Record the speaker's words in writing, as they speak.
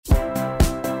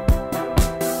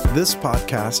This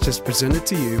podcast is presented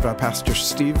to you by Pastor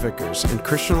Steve Vickers in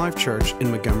Christian Life Church in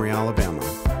Montgomery, Alabama.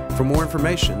 For more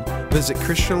information, visit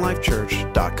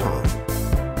christianlifechurch.com.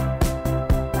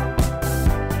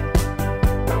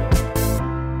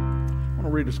 I want to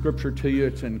read a scripture to you.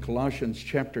 It's in Colossians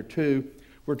chapter 2.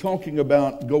 We're talking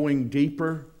about going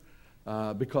deeper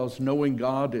because knowing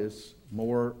God is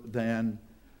more than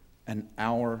an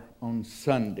hour on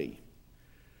Sunday.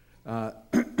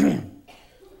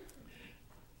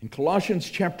 In Colossians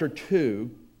chapter 2,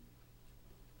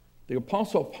 the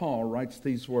Apostle Paul writes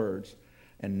these words,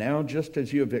 "And now just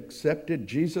as you have accepted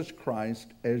Jesus Christ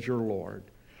as your Lord,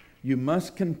 you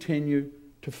must continue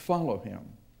to follow him.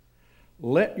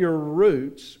 Let your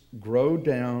roots grow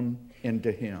down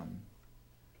into him,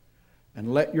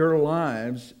 and let your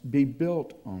lives be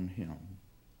built on him.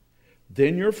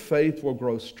 Then your faith will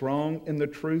grow strong in the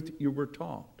truth you were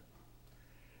taught,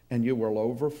 and you will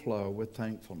overflow with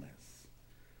thankfulness."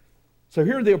 So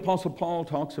here the Apostle Paul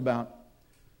talks about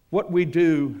what we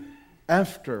do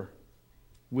after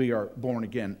we are born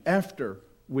again, after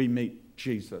we meet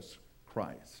Jesus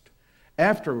Christ,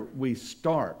 after we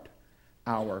start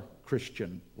our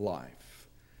Christian life,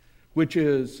 which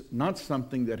is not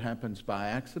something that happens by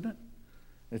accident.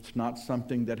 It's not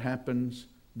something that happens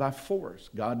by force.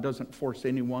 God doesn't force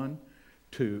anyone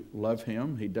to love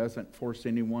him. He doesn't force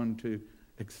anyone to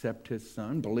accept his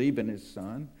Son, believe in his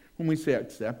Son. When we say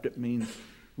accept, it means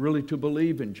really to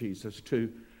believe in Jesus,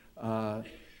 to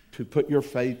put your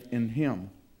faith in him.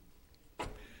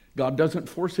 God doesn't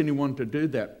force anyone to do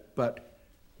that, but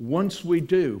once we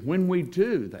do, when we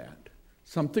do that,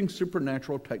 something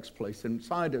supernatural takes place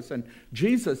inside us. And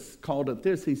Jesus called it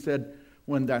this. He said,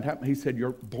 when that happened, he said,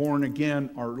 you're born again,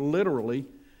 or literally,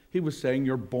 he was saying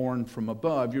you're born from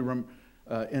above. You remember,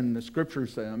 in the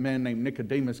scriptures, a man named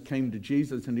Nicodemus came to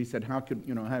Jesus and he said, how could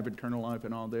I have eternal life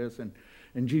and all this? And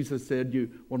Jesus said,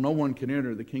 no one can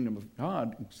enter the kingdom of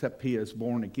God except he is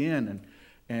born again.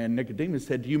 And Nicodemus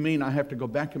said, do you mean I have to go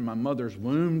back in my mother's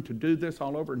womb to do this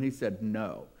all over? And he said,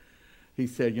 no. He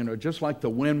said, just like the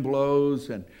wind blows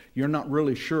and you're not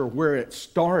really sure where it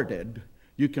started,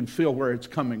 you can feel where it's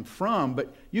coming from,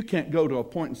 but you can't go to a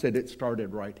point and say it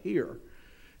started right here.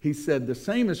 He said the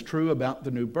same is true about the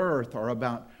new birth or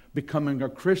about becoming a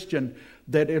Christian,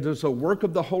 that it is a work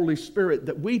of the Holy Spirit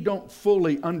that we don't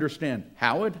fully understand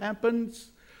how it happens,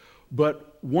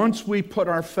 but once we put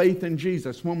our faith in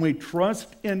Jesus, when we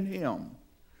trust in him,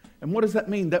 and what does that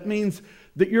mean? That means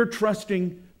that you're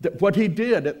trusting that what he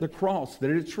did at the cross, that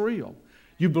it's real.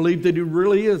 You believe that he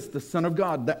really is the Son of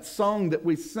God. That song that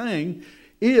we sing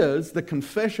is the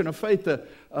confession of faith that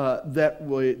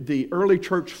the early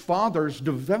church fathers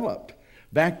developed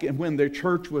back when the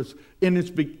church was in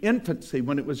its infancy,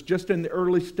 when it was just in the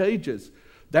early stages.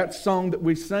 That song that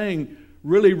we sang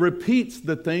really repeats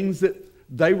the things that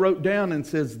they wrote down and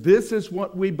says, this is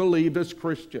what we believe as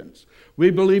Christians. We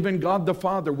believe in God the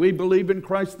Father. We believe in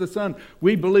Christ the Son.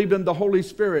 We believe in the Holy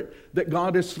Spirit, that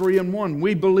God is three in one.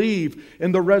 We believe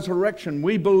in the resurrection.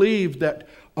 We believe that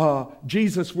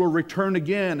Jesus will return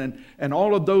again, and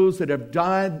all of those that have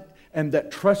died and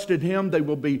that trusted him, they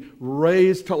will be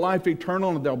raised to life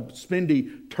eternal, and they'll spend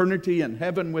eternity in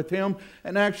heaven with him.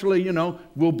 And actually,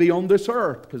 we'll be on this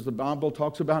earth, because the Bible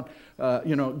talks about,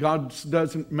 God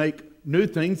doesn't make new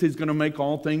things. He's going to make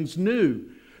all things new.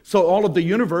 So all of the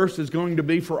universe is going to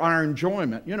be for our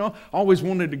enjoyment. I always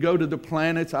wanted to go to the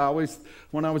planets.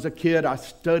 When I was a kid, I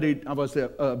was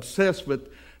obsessed with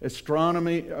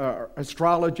astronomy,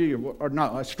 astrology,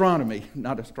 astronomy,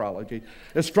 not astrology.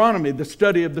 Astronomy, the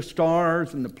study of the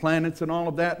stars and the planets and all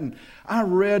of that. And I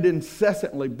read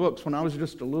incessantly books when I was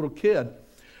just a little kid.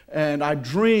 And I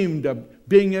dreamed of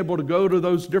being able to go to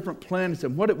those different planets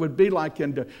and what it would be like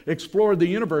and to explore the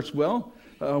universe. Well,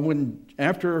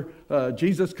 after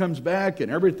Jesus comes back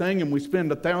and everything, and we spend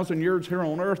 1,000 years here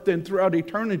on earth, then throughout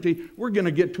eternity, we're going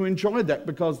to get to enjoy that,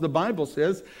 because the Bible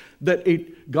says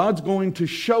that God's going to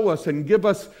show us and give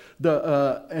us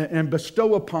and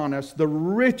bestow upon us the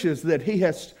riches that he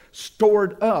has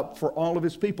stored up for all of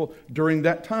his people during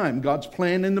that time. God's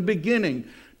plan in the beginning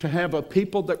to have a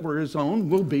people that were his own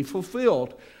will be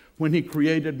fulfilled. When he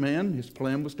created man, his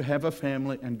plan was to have a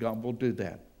family, and God will do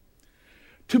that.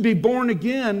 To be born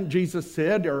again, Jesus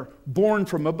said, or born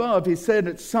from above, he said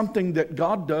it's something that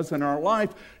God does in our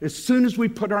life as soon as we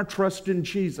put our trust in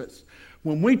Jesus.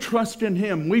 When we trust in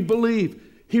him, we believe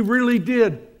he really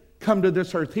did come to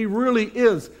this earth. He really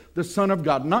is the Son of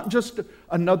God, not just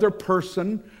another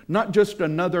person, not just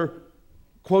another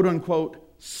quote-unquote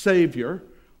Savior.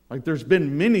 Like there's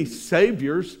been many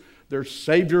Saviors There's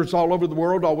saviors all over the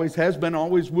world, always has been,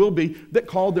 always will be, that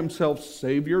call themselves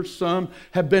saviors. Some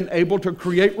have been able to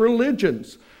create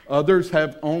religions. Others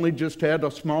have only just had a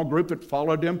small group that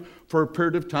followed him for a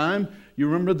period of time. You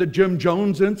remember the Jim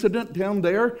Jones incident down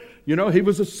there? You know, he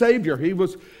was a savior. He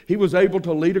was able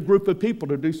to lead a group of people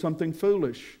to do something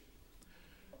foolish.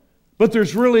 But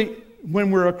there's really,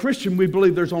 when we're a Christian, we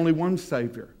believe there's only one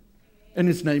Savior. And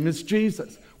his name is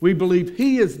Jesus. We believe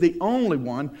he is the only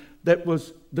one that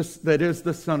is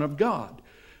the Son of God.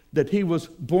 That he was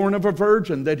born of a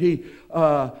virgin. That he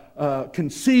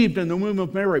conceived in the womb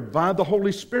of Mary by the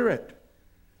Holy Spirit.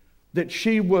 That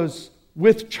she was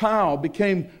with child,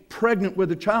 became pregnant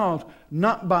with a child,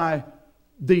 not by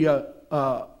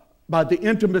the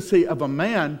intimacy of a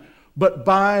man, but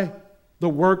by the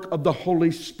work of the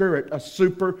Holy Spirit, a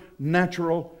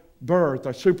supernatural birth,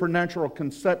 a supernatural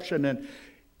conception. And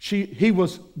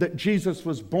that Jesus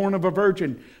was born of a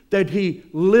virgin, that he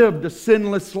lived a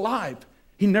sinless life.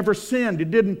 He never sinned. He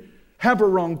didn't have a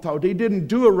wrong thought. He didn't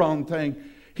do a wrong thing.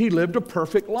 He lived a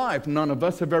perfect life. None of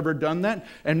us have ever done that.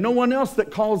 And no one else that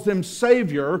calls them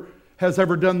Savior has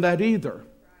ever done that either.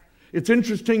 It's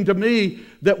interesting to me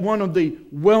that one of the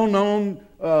well-known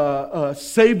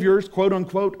saviors, quote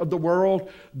unquote, of the world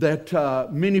that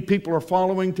many people are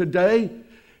following today,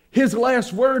 his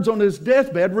last words on his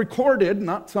deathbed recorded,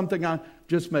 not something I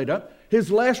just made up, his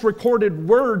last recorded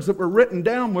words that were written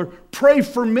down were, "Pray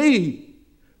for me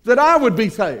that I would be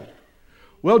saved."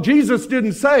 Well, Jesus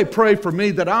didn't say, "Pray for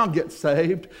me that I'll get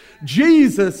saved."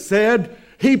 Jesus said,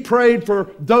 he prayed for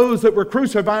those that were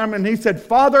crucifying him, and he said,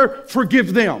 "Father,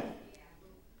 forgive them."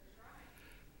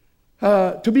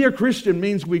 To be a Christian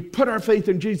means we put our faith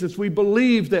in Jesus. We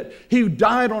believe that he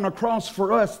died on a cross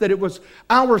for us, that it was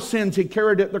our sins he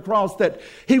carried at the cross, that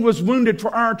he was wounded for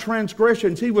our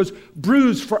transgressions, he was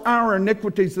bruised for our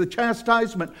iniquities. The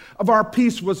chastisement of our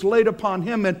peace was laid upon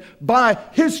him, and by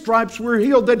his stripes we're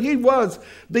healed, that he was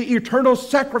the eternal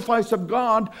sacrifice of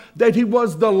God, that he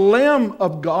was the Lamb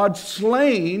of God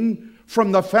slain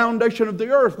from the foundation of the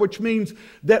earth, which means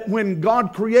that when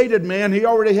God created man, he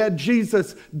already had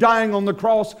Jesus dying on the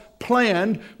cross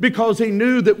planned, because he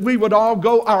knew that we would all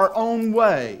go our own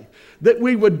way, that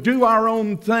we would do our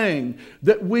own thing,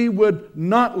 that we would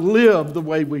not live the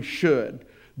way we should,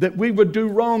 that we would do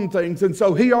wrong things. And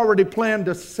so he already planned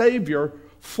a Savior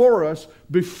for us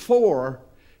before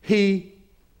he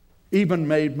even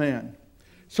made man.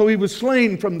 So he was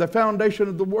slain from the foundation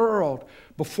of the world,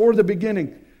 before the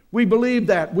beginning. We believe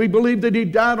that. We believe that he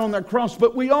died on that cross,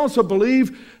 but we also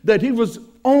believe that he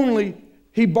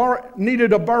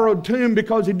needed a borrowed tomb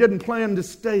because he didn't plan to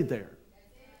stay there.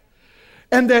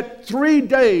 And that 3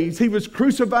 days he was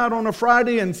crucified on a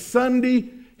Friday, and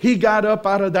Sunday he got up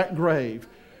out of that grave.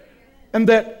 And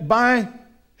that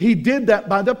he did that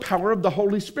by the power of the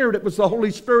Holy Spirit. It was the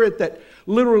Holy Spirit that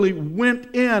literally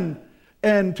went in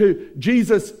and to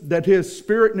Jesus, that his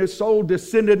spirit and his soul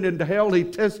descended into hell. He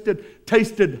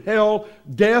tasted hell,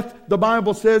 death. The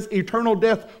Bible says eternal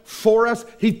death for us.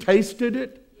 He tasted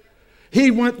it.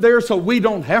 He went there so we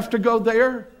don't have to go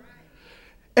there.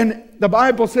 And the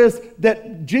Bible says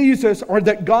that Jesus, or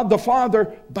that God the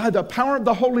Father, by the power of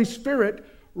the Holy Spirit,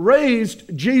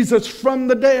 raised Jesus from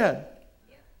the dead.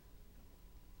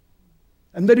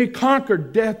 And that he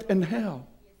conquered death and hell.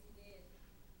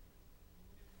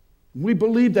 We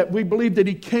believe that. We believe that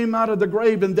he came out of the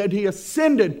grave and that he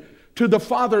ascended to the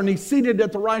Father and he's seated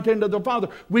at the right hand of the Father.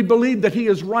 We believe that he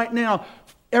is right now,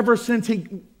 ever since he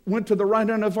went to the right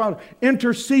hand of the Father,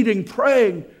 interceding,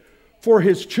 praying for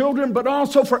his children, but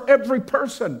also for every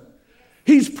person.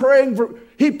 He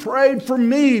prayed for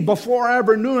me before I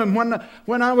ever knew him,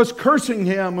 when I was cursing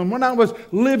him and when I was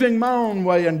living my own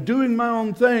way and doing my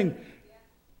own thing.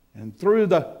 And through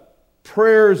the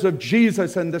prayers of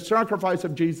Jesus and the sacrifice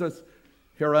of Jesus,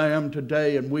 here I am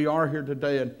today, and we are here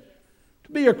today. And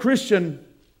to be a Christian,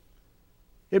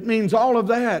 it means all of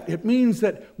that. It means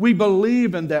that we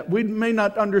believe in that. We may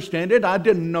not understand it. I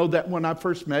didn't know that when I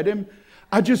first met him.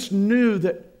 I just knew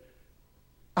that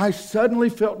I suddenly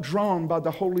felt drawn by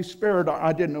the Holy Spirit.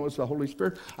 I didn't know it was the Holy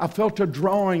Spirit. I felt a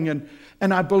drawing,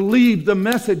 and I believed the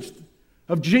message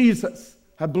of Jesus.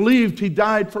 I believed he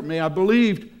died for me. I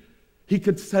believed he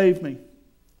could save me.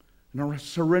 And I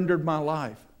surrendered my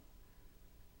life.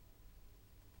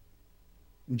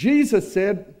 Jesus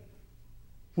said,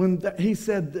 when that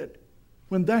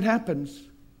happens,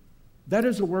 that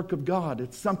is a work of God.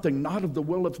 It's something not of the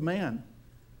will of man.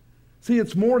 See,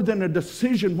 it's more than a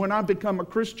decision when I become a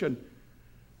Christian.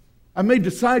 I may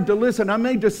decide to listen. I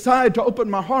may decide to open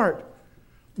my heart.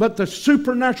 But the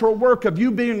supernatural work of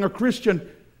you being a Christian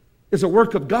is a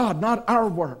work of God, not our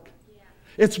work.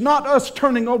 It's not us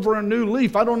turning over a new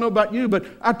leaf. I don't know about you, but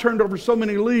I turned over so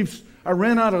many leaves, I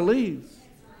ran out of leaves.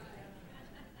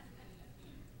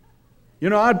 You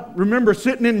know, I remember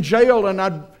sitting in jail and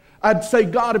I'd say,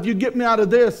 God, if you get me out of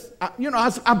this,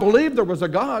 I believe there was a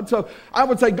God. So I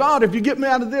would say, God, if you get me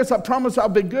out of this, I promise I'll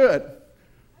be good.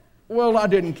 Well, I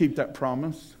didn't keep that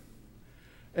promise.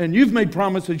 And you've made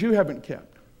promises you haven't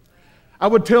kept. I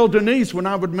would tell Denise when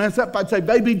I would mess up, I'd say,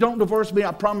 baby, don't divorce me.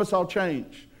 I promise I'll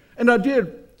change. And I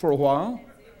did for a while.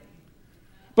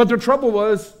 But the trouble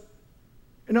was,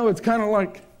 it's kind of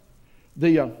like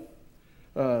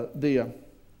I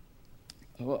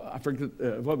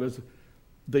forget what was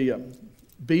the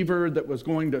beaver that was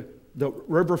going to, the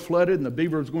river flooded and the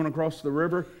beaver was going across the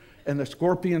river, and the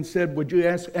scorpion said, would you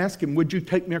ask him, would you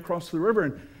take me across the river?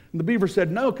 And the beaver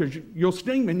said, no, because you'll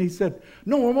sting me. And he said,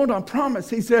 no, I won't, I promise.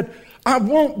 He said, I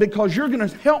won't, because you're going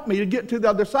to help me to get to the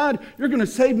other side. You're going to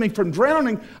save me from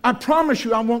drowning. I promise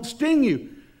you I won't sting you.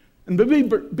 And the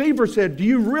beaver said, do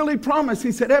you really promise?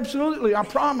 He said, absolutely, I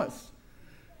promise.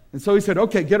 And so he said,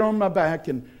 okay, get on my back.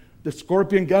 And the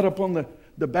scorpion got up on the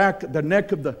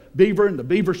neck of the beaver, and the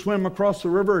beaver swam across the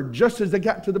river. And just as they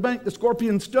got to the bank, the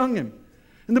scorpion stung him.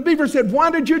 And the beaver said, why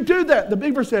did you do that? The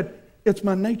beaver said, it's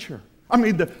my nature.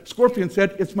 The scorpion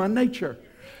said, it's my nature.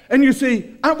 And you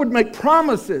see, I would make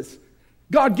promises.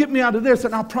 God, get me out of this,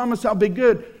 and I promise I'll be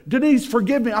good. Denise,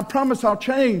 forgive me. I promise I'll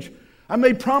change. I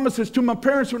made promises to my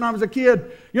parents when I was a kid.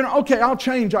 Okay, I'll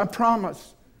change, I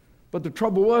promise. But the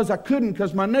trouble was I couldn't,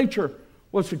 because my nature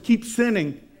was to keep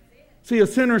sinning. See, a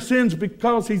sinner sins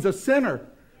because he's a sinner.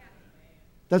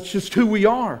 That's just who we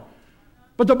are.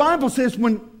 But the Bible says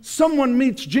when someone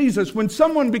meets Jesus, when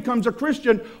someone becomes a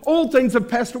Christian, old things have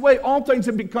passed away, all things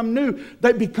have become new.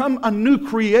 They become a new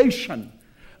creation,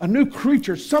 a new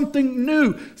creature, something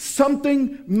new,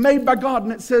 something made by God.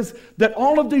 And it says that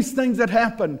all of these things that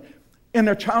happen in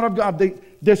a child of God,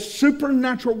 this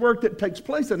supernatural work that takes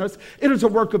place in us, it is a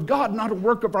work of God, not a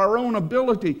work of our own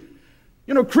ability.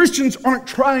 Christians aren't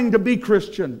trying to be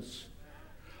Christians.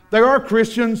 There are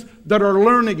Christians that are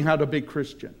learning how to be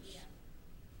Christians.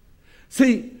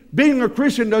 See, being a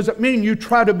Christian doesn't mean you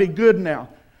try to be good now.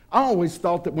 I always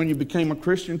thought that when you became a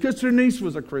Christian, because Denise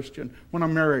was a Christian when I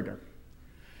married her.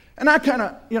 And I kind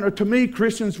of, to me,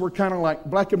 Christians were kind of like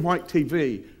black and white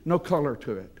TV, no color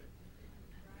to it.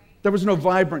 There was no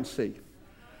vibrancy.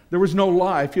 There was no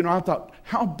life. I thought,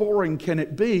 how boring can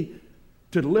it be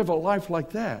to live a life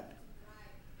like that?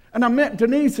 And I met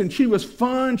Denise, and she was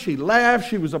fun. She laughed.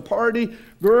 She was a party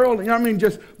girl.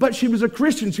 But she was a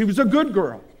Christian. She was a good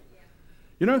girl.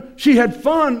 She had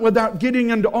fun without getting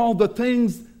into all the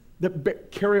things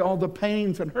that carry all the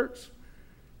pains and hurts.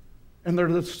 And they're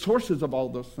the sources of all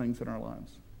those things in our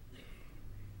lives.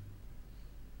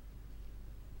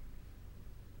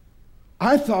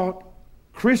 I thought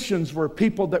Christians were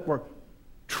people that were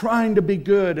trying to be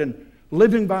good and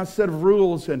living by a set of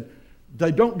rules, and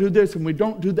they don't do this, and we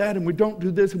don't do that, and we don't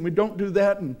do this, and we don't do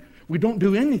that, and we don't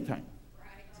do anything.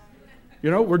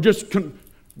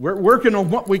 We're working on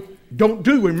what we don't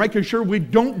do. We're making sure we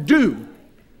don't do.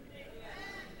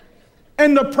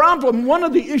 And the problem, one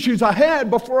of the issues I had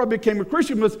before I became a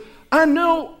Christian was,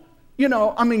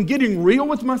 getting real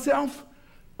with myself.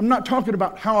 I'm not talking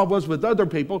about how I was with other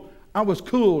people. I was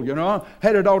cool, I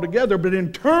had it all together. But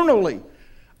internally,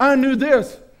 I knew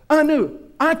this. I knew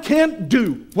I can't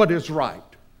do what is right.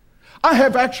 I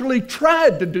have actually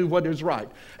tried to do what is right.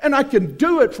 And I can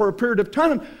do it for a period of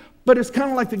time. But it's kind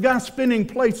of like the guy spinning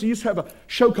plates. He used to have a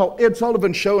show called Ed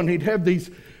Sullivan Show, and he'd have these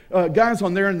guys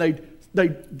on there, and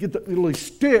they'd get the little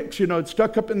sticks,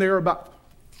 stuck up in there about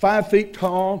 5 feet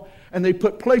tall, and they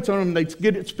put plates on them, they'd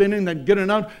get it spinning, they'd get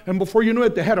it out, and before you knew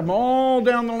it, they had them all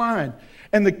down the line.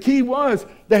 And the key was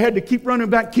they had to keep running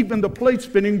back, keeping the plates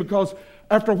spinning, because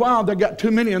after a while they got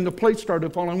too many and the plates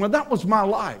started falling. Well, that was my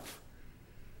life.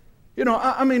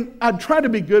 I'd try to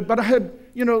be good, but I had,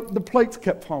 the plates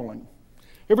kept falling.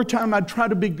 Every time I'd try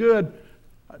to be good,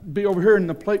 I'd be over here and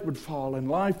the plate would fall, and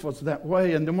life was that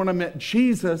way. And then when I met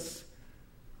Jesus,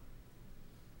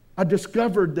 I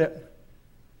discovered that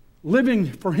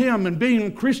living for Him and being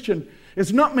a Christian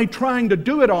is not me trying to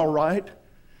do it all right.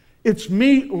 It's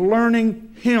me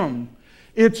learning Him.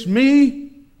 It's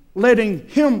me letting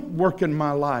Him work in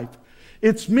my life.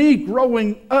 It's me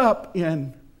growing up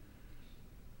in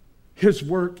His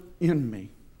work in me,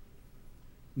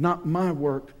 not my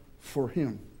work for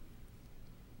Him.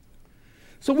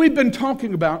 So we've been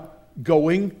talking about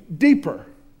going deeper.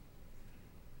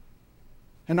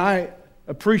 And I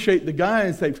appreciate the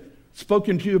guys, they've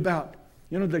spoken to you about,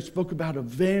 they spoke about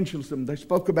evangelism, they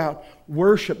spoke about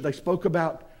worship, they spoke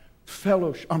about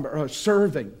fellowship,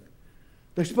 serving.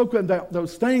 They spoke about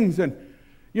those things, and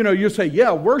you say,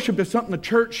 yeah, worship is something the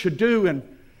church should do, and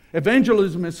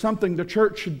evangelism is something the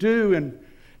church should do,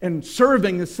 and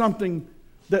serving is something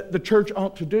that the church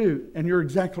ought to do, and you're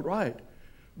exactly right.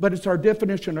 But it's our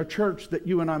definition of church that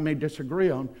you and I may disagree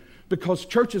on, because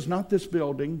church is not this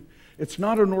building. It's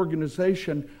not an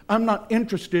organization. I'm not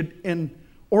interested in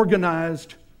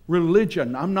organized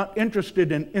religion. I'm not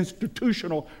interested in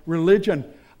institutional religion.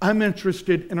 I'm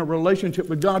interested in a relationship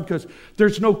with God, because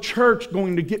there's no church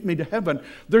going to get me to heaven.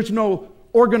 There's no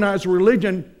organized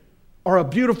religion or a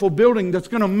beautiful building that's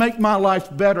going to make my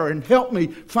life better and help me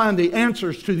find the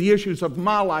answers to the issues of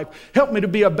my life. Help me to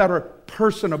be a better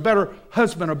person, a better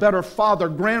husband, a better father,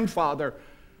 grandfather,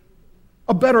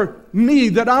 a better me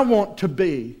that I want to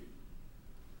be.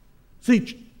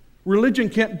 See, religion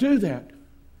can't do that.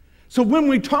 So when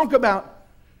we talk about,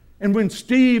 and when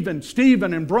Steve and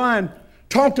Stephen and Brian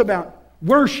talked about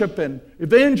worship and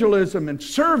evangelism and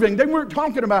serving, they weren't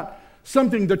talking about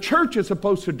something the church is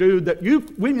supposed to do that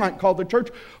we might call the church,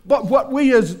 but what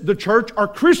we as the church are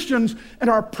Christians in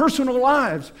our personal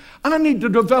lives. I need to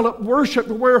develop worship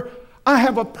where I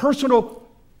have a personal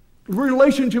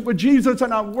relationship with Jesus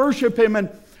and I worship Him,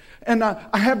 and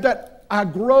I have that, I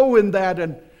grow in that,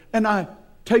 and I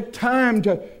take time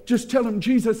to just tell Him,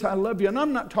 Jesus, I love you. And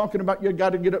I'm not talking about you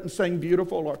got to get up and sing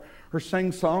beautiful or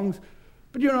sing songs,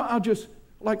 but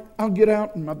I'll get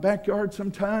out in my backyard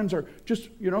sometimes, or just,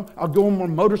 I'll go on my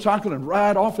motorcycle and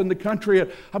ride off in the country.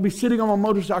 I'll be sitting on my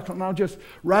motorcycle and I'll just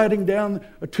riding down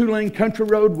a 2-lane country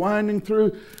road, winding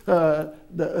through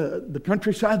the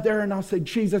countryside there, and I'll say,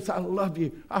 Jesus, I love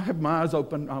you. I have my eyes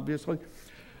open, obviously.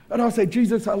 And I'll say,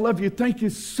 Jesus, I love you. Thank you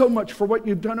so much for what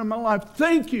you've done in my life.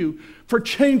 Thank you for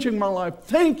changing my life.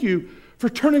 Thank you for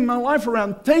turning my life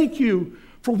around. Thank you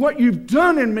for what you've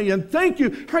done in me, and thank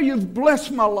you how you've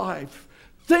blessed my life.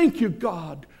 Thank you,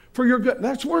 God, for your good.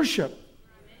 That's worship.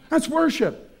 That's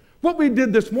worship. What we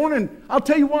did this morning, I'll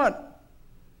tell you what,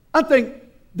 I think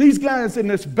these guys in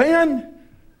this band,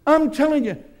 I'm telling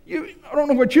you, I don't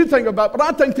know what you think about, but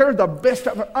I think they're the best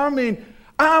of it. I mean,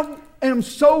 I am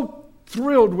so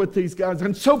thrilled with these guys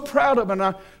and so proud of them,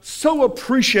 and I so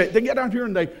appreciate. They get out here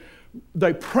and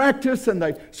they practice and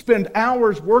they spend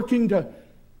hours working to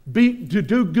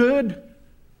do good.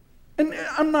 And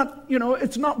I'm not,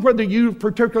 it's not whether you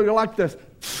particularly like the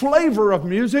flavor of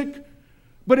music,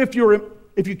 but if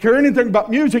you care anything about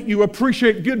music, you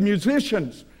appreciate good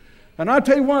musicians. And I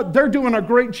tell you what, they're doing a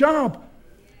great job.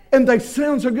 And they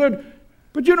sound so good.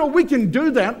 But we can do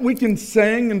that. We can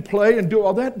sing and play and do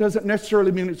all that. Doesn't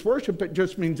necessarily mean it's worship. It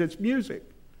just means it's music.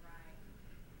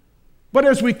 But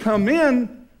as we come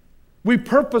in, we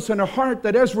purpose in our heart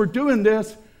that as we're doing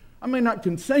this, I may not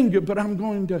can sing good, but I'm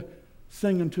going to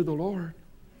sing unto the Lord.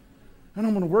 And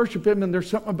I'm going to worship Him, and there's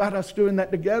something about us doing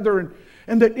that together,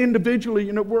 and that individually,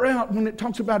 we're out. When it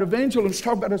talks about evangelism, it's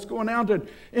talking about us going out and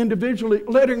individually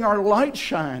letting our light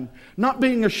shine, not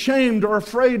being ashamed or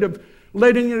afraid of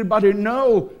letting anybody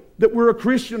know that we're a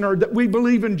Christian or that we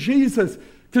believe in Jesus.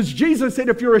 Because Jesus said,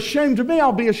 if you're ashamed of me,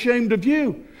 I'll be ashamed of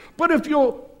you. But if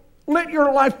you'll let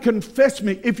your life confess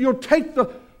me, if you'll take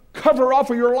the cover off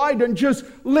of your light and just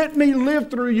let me live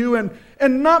through you and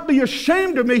not be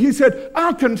ashamed of me. He said,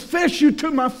 I'll confess you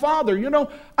to my Father.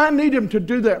 I need Him to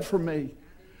do that for me.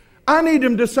 I need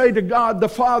Him to say to God, the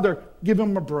Father, give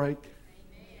Him a break.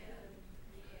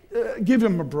 Give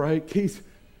Him a break.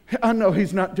 I know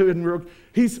He's not doing real.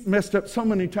 He's messed up so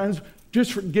many times.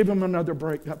 Just give Him another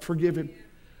break. Forgive Him.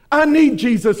 I need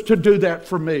Jesus to do that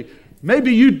for me.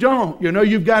 Maybe you don't,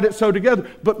 you've got it so together.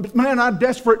 But man, I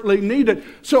desperately need it.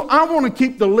 So I want to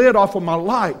keep the lid off of my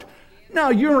light. Now,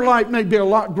 your light may be a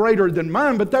lot greater than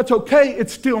mine, but that's okay.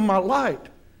 It's still my light.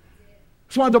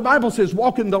 That's why the Bible says,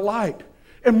 walk in the light.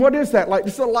 And what is that light?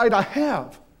 It's the light I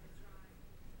have.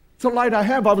 It's the light I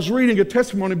have. I was reading a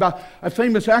testimony about a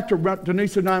famous actor.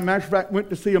 Denise and I, matter of fact,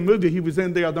 went to see a movie he was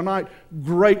in the other night.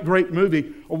 Great, great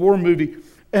movie, a war movie.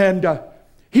 And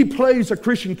he plays a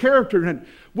Christian character in it.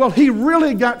 Well, he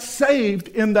really got saved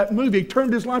in that movie,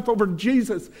 turned his life over to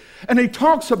Jesus, and he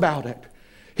talks about it.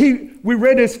 We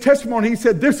read his testimony. He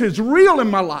said, this is real in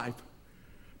my life.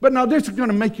 But now this is going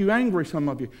to make you angry, some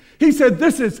of you. He said,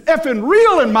 this is effing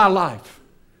real in my life.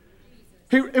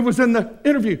 It was in the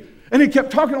interview, and he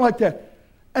kept talking like that.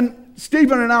 And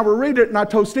Stephen and I were reading it, and I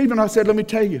told Stephen, I said, let me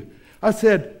tell you. I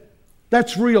said,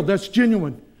 that's real, that's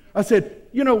genuine. I said,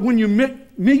 when you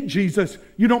meet Jesus,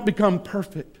 you don't become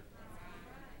perfect.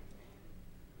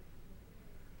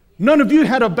 None of you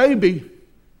had a baby.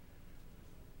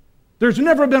 There's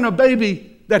never been a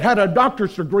baby that had a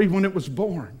doctor's degree when it was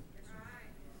born,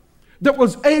 that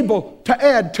was able to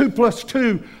add 2 +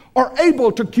 2 are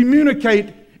able to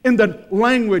communicate in the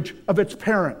language of its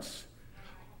parents.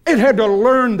 It had to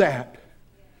learn that.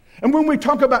 And when we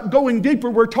talk about going deeper,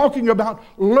 we're talking about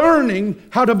learning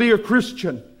how to be a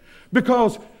Christian.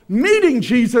 Because meeting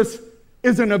Jesus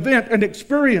is an event, an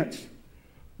experience.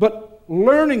 But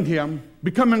learning Him,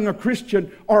 becoming a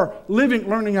Christian, or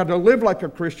learning how to live like a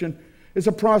Christian is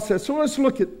a process. So let's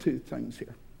look at two things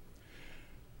here.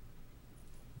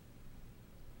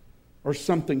 Or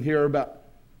something here about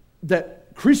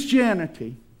that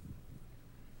Christianity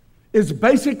is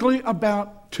basically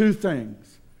about two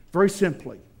things. Very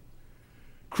simply.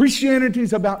 Christianity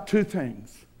is about two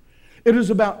things. It is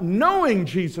about knowing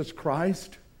Jesus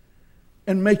Christ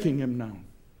and making Him known.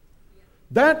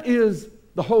 That is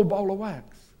the whole ball of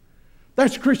wax.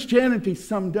 That's Christianity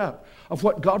summed up of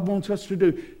what God wants us to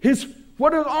do.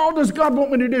 What all does God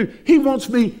want me to do? He wants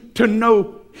me to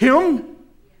know Him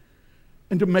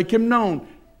and to make Him known.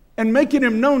 And making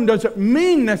Him known doesn't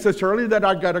mean necessarily that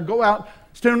I've got to go out,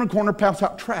 stand on the corner, pass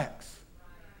out tracts.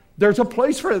 There's a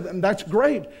place for it, and that's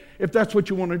great if that's what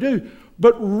you want to do.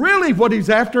 But really what He's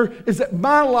after is that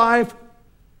my life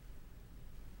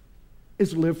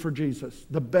is live for Jesus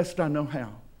the best I know how.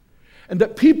 And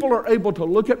that people are able to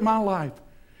look at my life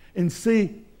and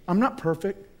see, I'm not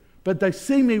perfect, but they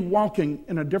see me walking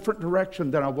in a different direction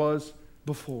than I was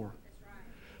before.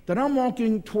 That I'm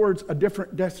walking towards a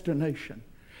different destination.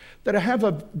 That I have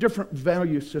a different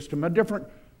value system, a different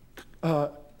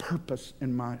purpose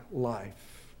in my life.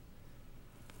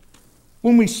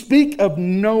 When we speak of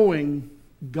knowing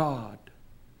God,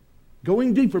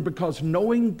 going deeper, because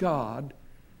knowing God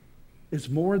is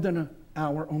more than an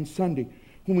hour on Sunday.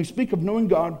 When we speak of knowing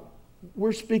God,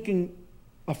 we're speaking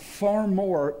of far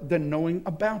more than knowing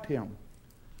about Him.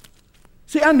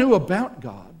 See, I knew about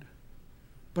God,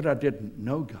 but I didn't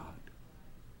know God.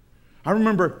 I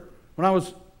remember when I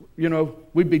was,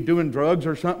 we'd be doing drugs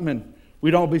or something, and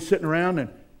we'd all be sitting around, and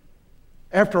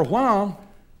after a while,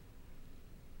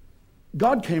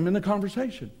 God came in the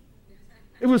conversation.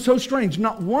 It was so strange.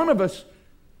 Not one of us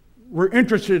were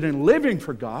interested in living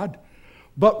for God,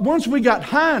 but once we got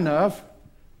high enough,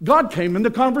 God came in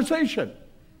the conversation.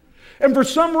 And for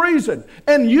some reason,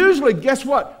 and usually, guess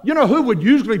what? You know who would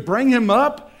usually bring him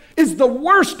up? Is the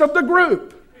worst of the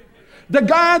group. The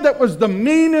guy that was the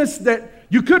meanest, that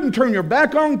you couldn't turn your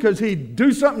back on because he'd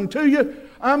do something to you.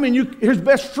 I mean, his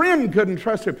best friend couldn't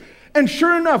trust him. And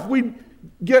sure enough, we'd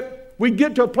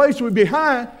get to a place we'd be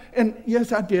high, and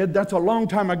yes, I did. That's a long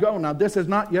time ago. Now, this is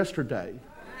not yesterday.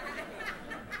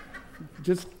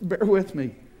 Just bear with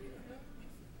me.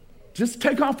 Just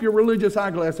take off your religious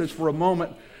eyeglasses for a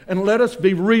moment and let us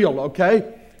be real,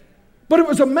 okay? But it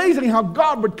was amazing how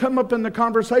God would come up in the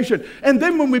conversation. And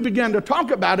then when we began to talk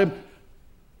about Him,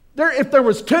 if there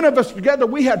was 10 of us together,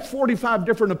 we had 45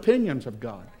 different opinions of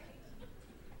God.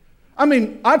 I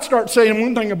mean, I'd start saying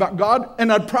one thing about God,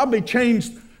 and I'd probably change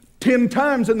 10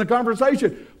 times in the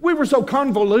conversation. We were so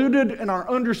convoluted in our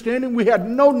understanding, we had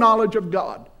no knowledge of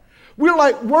God. We're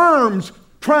like worms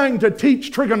trying to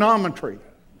teach trigonometry,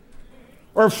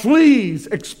 or fleas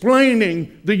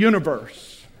explaining the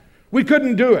universe. We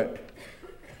couldn't do it.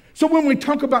 So when we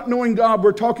talk about knowing God,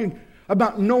 we're talking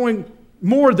about knowing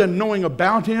more than knowing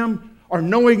about Him, or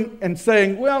knowing and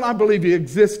saying, well, I believe He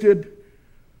existed,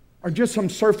 or just some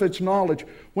surface knowledge.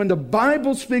 When the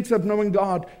Bible speaks of knowing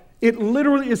God, it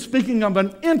literally is speaking of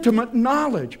an intimate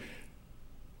knowledge.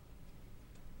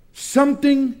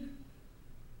 Something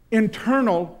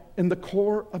internal in the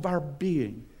core of our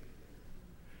being.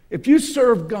 If you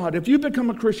serve God, if you become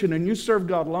a Christian and you serve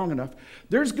God long enough,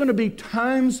 there's going to be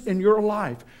times in your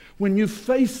life when you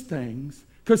face things,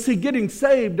 because see, getting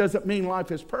saved doesn't mean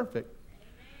life is perfect.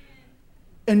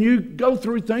 And you go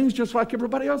through things just like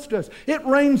everybody else does. It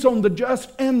rains on the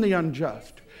just and the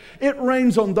unjust. It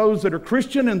rains on those that are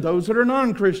Christian and those that are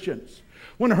non-Christians.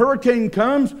 When a hurricane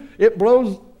comes, it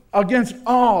blows against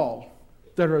all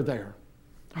that are there.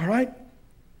 All right?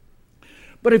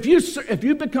 But if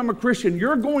you become a Christian,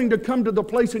 you're going to come to the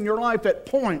place in your life at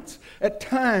points, at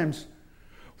times,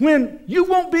 when you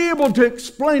won't be able to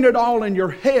explain it all in your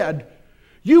head.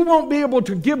 You won't be able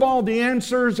to give all the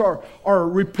answers or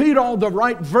repeat all the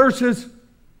right verses.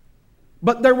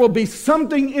 But there will be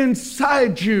something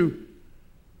inside you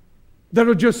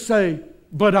that'll just say,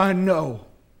 but I know.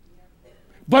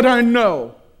 But I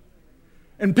know.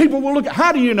 And people will look at,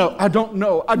 how do you know? I don't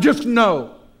know. I just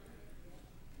know.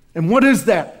 And what is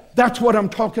that? That's what I'm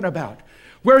talking about.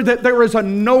 Where that there is a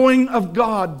knowing of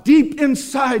God deep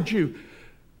inside you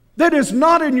that is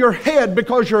not in your head,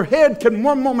 because your head can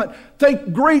one moment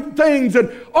think great things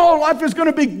and, oh, life is going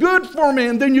to be good for me.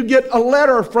 And then you get a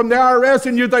letter from the IRS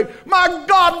and you think, my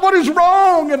God, what is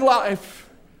wrong in life?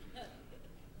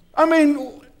 I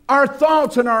mean, our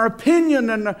thoughts and our opinion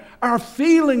and our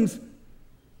feelings,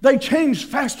 they change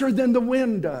faster than the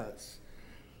wind does.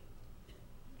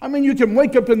 I mean, you can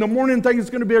wake up in the morning and think it's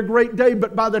going to be a great day,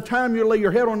 but by the time you lay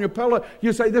your head on your pillow,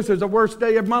 you say, this is the worst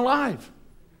day of my life.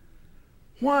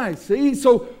 Why? See?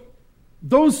 So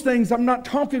those things, I'm not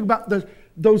talking about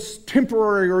those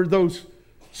temporary or those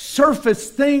surface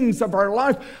things of our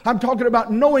life. I'm talking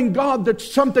about knowing God,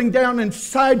 that's something down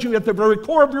inside you at the very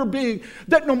core of your being,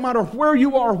 that no matter where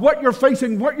you are, what you're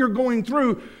facing, what you're going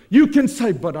through, you can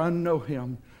say, but I know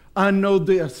Him. I know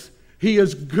this. He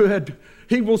is good.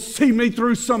 He will see me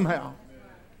through somehow.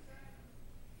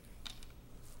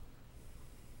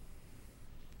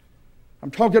 I'm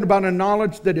talking about a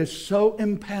knowledge that is so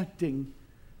impacting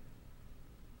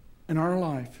in our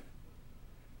life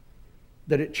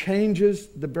that it changes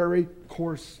the very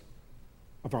course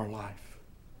of our life.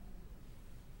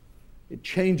 It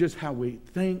changes how we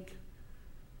think,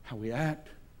 how we act,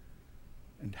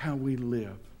 and how we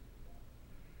live.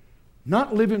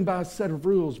 Not living by a set of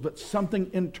rules, but something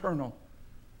internal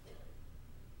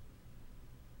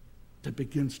that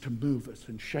begins to move us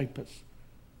and shape us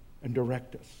and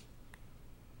direct us.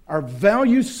 Our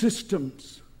value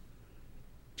systems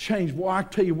change. Well, I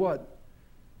tell you what,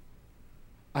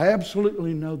 I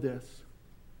absolutely know this.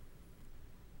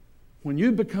 When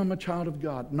you become a child of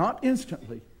God, not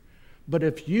instantly, but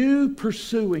if you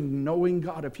pursuing knowing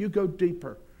God, if you go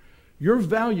deeper, your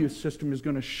value system is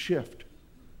going to shift.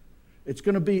 It's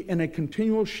going to be in a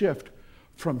continual shift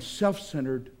from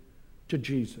self-centered to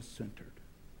Jesus-centered.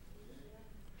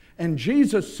 And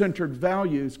Jesus-centered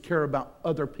values care about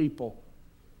other people,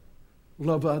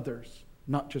 love others,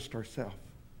 not just ourselves.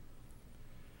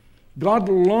 God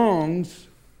longs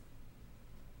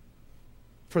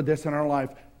for this in our life.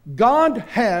 God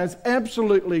has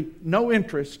absolutely no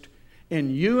interest in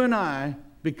you and I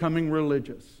becoming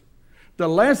religious. The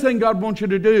last thing God wants you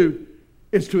to do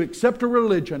is to accept a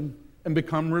religion and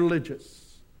become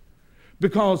religious.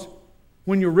 Because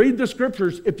when you read the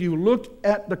Scriptures, if you look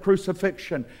at the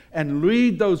crucifixion and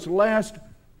read those last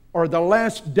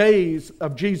days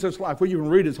of Jesus' life, well, you can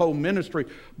read His whole ministry,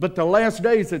 but the last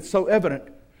days, it's so evident.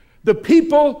 The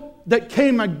people that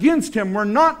came against Him were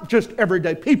not just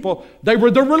everyday people, they were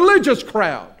the religious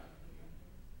crowd.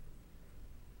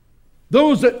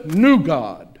 Those that knew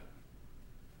God.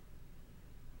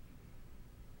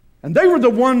 And they were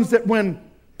the ones that when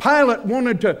Pilate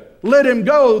wanted to let Him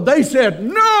go, they said,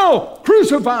 no,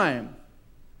 crucify Him.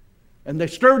 And they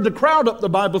stirred the crowd up, the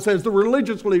Bible says. The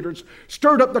religious leaders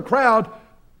stirred up the crowd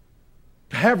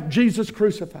to have Jesus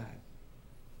crucified.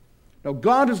 Now,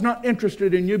 God is not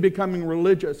interested in you becoming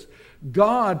religious.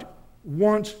 God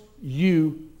wants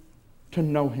you to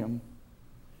know Him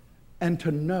and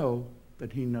to know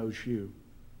that He knows you.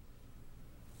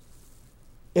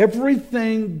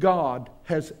 Everything God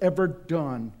has ever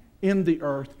done in the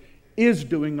earth, is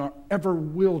doing, or ever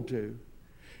will do,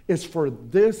 is for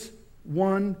this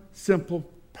one simple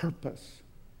purpose: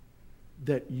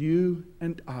 that you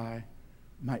and I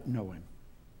might know Him.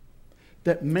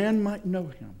 That man might know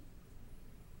Him.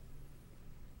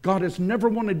 God has never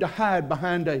wanted to hide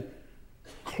behind a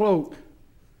cloak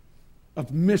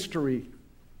of mystery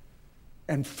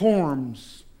and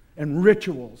forms and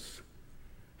rituals.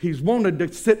 He's wanted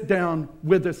to sit down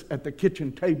with us at the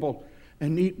kitchen table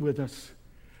and eat with us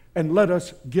and let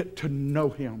us get to know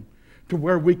Him to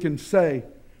where we can say,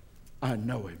 I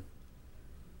know Him.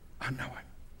 I know Him.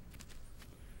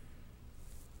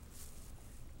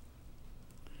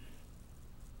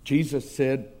 Jesus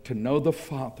said to know the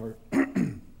Father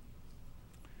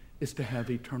is to have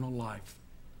eternal life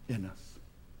in us.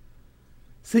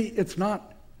 See, it's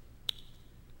not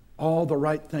all the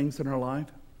right things in our life.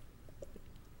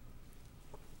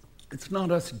 It's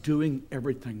not us doing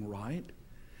everything right.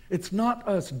 It's not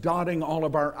us dotting all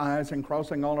of our I's and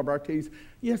crossing all of our T's.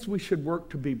 Yes, we should work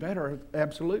to be better,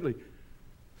 absolutely.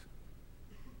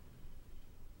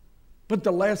 But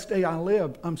the last day I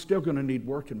live, I'm still going to need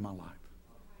work in my life.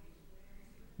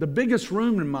 The biggest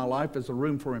room in my life is a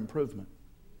room for improvement.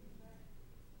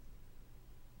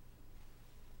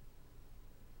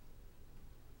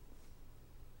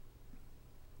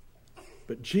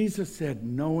 But Jesus said,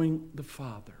 knowing the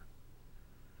Father,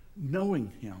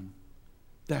 knowing Him,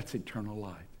 that's eternal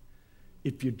life.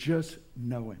 If you just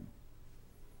know Him.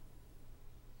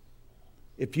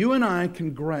 If you and I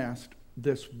can grasp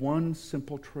this one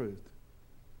simple truth,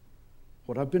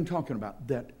 what I've been talking about,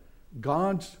 that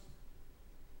God's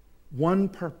one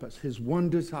purpose, his one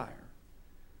desire.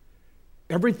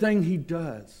 Everything he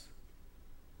does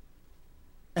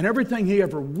and everything he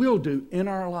ever will do in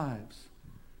our lives,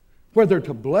 whether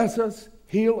to bless us,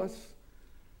 heal us,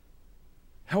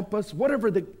 help us, whatever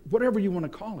you want to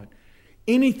call it,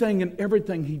 anything and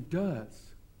everything he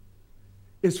does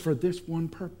is for this one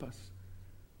purpose,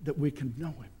 that we can know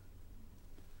him.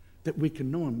 That we can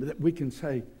know him, that we can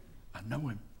say, I know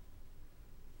him.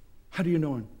 How do you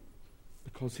know him?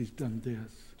 Because he's done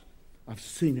this. I've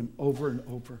seen him over and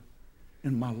over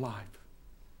in my life.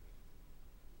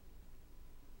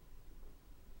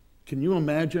 Can you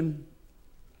imagine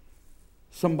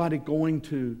somebody going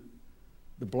to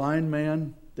the blind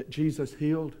man that Jesus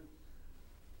healed,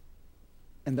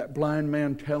 and that blind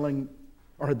man telling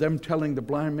the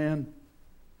blind man,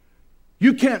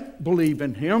 you can't believe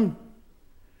in him.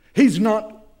 He's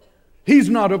not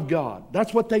of God.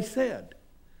 That's what they said.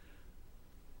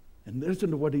 And listen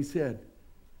to what he said.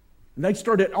 And they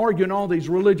started arguing all these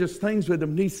religious things with him.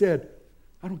 And he said,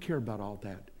 I don't care about all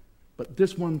that. But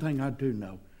this one thing I do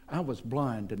know. I was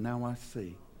blind and now I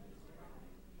see.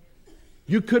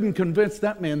 You couldn't convince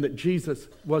that man that Jesus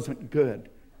wasn't good.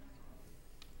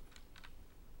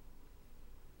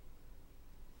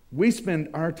 We spend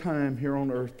our time here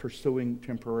on earth pursuing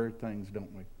temporary things,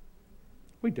 don't we?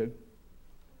 We do.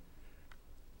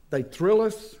 They thrill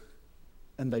us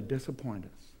and they disappoint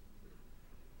us.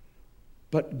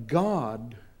 But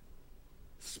God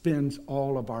spends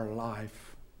all of our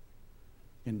life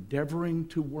endeavoring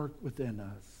to work within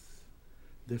us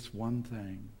this one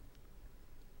thing,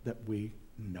 that we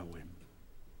know him.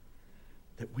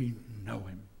 That we know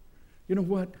him. You know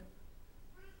what?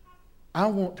 I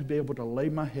want to be able to lay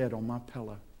my head on my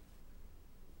pillow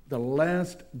the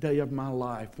last day of my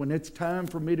life, when it's time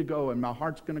for me to go and my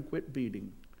heart's going to quit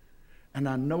beating, and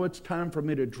I know it's time for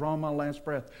me to draw my last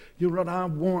breath. You know what I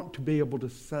want to be able to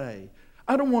say?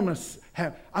 I don't want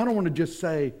to just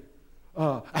say,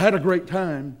 I had a great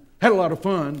time, had a lot of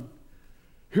fun.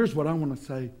 Here's what I want to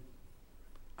say.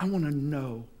 I want to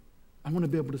know. I want to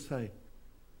be able to say,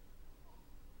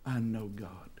 I know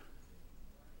God.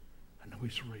 I know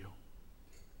he's real.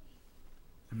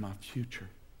 And my future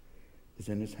is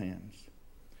in his hands.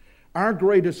 Our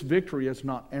greatest victory is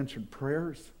not answered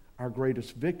prayers. Our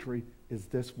greatest victory is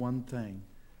this one thing,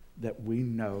 that we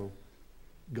know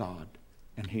God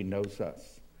and he knows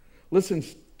us. Listen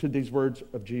to these words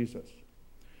of Jesus.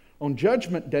 On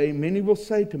Judgment Day, many will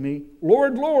say to me,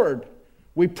 Lord, Lord,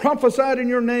 we prophesied in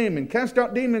your name and cast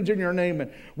out demons in your name,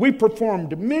 and we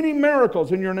performed many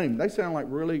miracles in your name. They sound like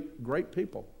really great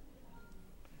people.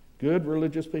 Good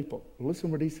religious people.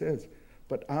 Listen what he says.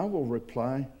 But I will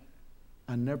reply,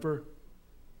 I never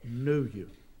knew you.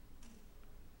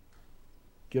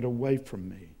 Get away from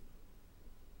me.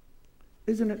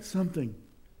 Isn't it something?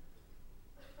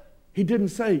 He didn't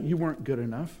say you weren't good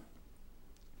enough.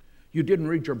 You didn't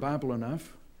read your Bible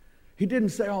enough. He didn't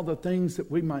say all the things that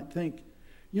we might think.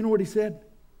 You know what he said?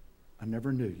 I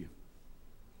never knew you.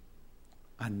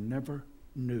 I never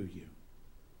knew you.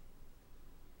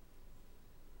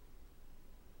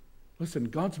 Listen,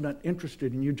 God's not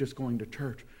interested in you just going to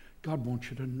church. God wants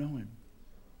you to know him.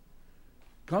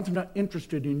 God's not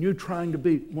interested in you trying to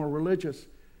be more religious.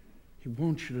 He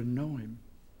wants you to know him.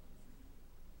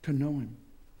 To know him.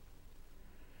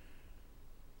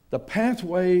 The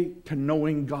pathway to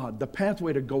knowing God, the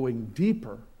pathway to going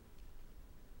deeper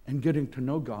and getting to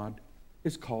know God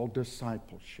is called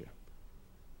discipleship.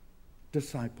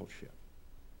 Discipleship.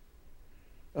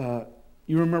 You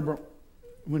remember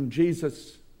when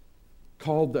Jesus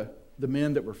called the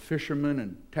men that were fishermen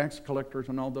and tax collectors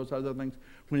and all those other things,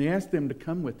 when he asked them to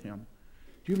come with him,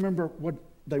 do you remember what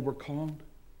they were called?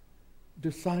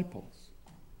 Disciples.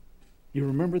 You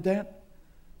remember that?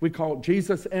 We call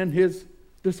Jesus and his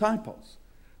disciples.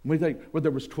 We think, well,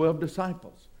 there was 12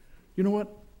 disciples. You know what?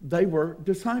 They were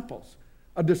disciples.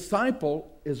 A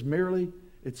disciple is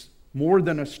it's more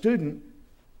than a student.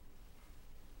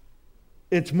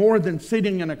 It's more than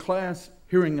sitting in a class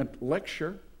hearing a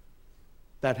lecture.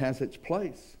 That has its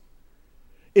place.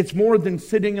 It's more than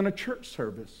sitting in a church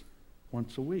service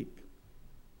once a week.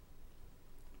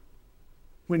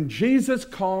 When Jesus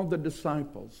called the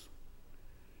disciples,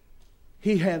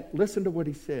 listen to what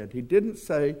he said. He didn't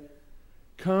say,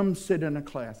 come sit in a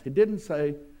class. He didn't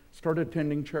say, start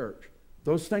attending church.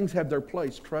 Those things have their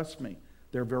place, trust me.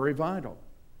 They're very vital.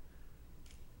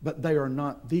 But they are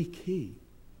not the key.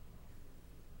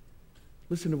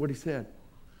 Listen to what he said.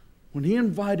 When he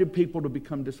invited people to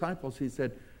become disciples, he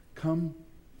said, come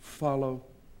follow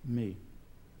me.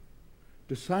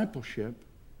 Discipleship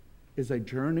is a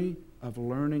journey of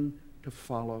learning to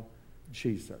follow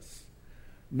Jesus.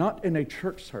 not in a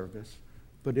church service,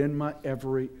 but in my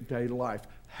everyday life.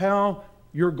 How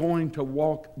you're going to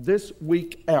walk this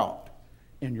week out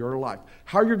in your life.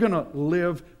 How you're going to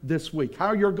live this week.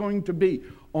 How you're going to be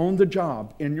on the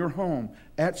job, in your home,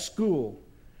 at school.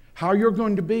 How you're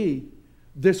going to be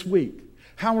this week.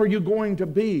 How are you going to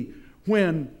be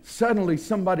when suddenly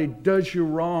somebody does you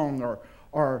wrong,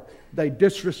 or they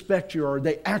disrespect you, or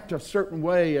they act a certain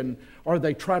way, or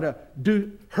they try to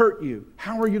hurt you?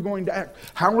 How are you going to act?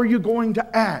 How are you going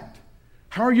to act?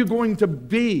 How are you going to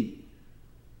be?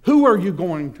 Who are you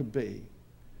going to be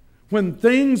when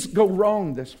things go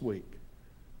wrong this week?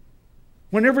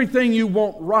 When everything you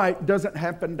want right doesn't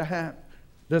happen.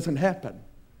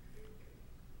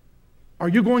 Are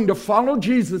you going to follow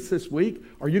Jesus this week?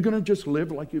 Or are you going to just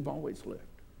live like you've always lived?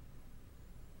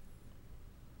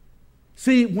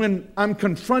 See, when I'm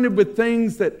confronted with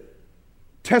things that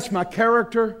test my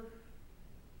character,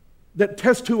 that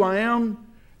test who I am,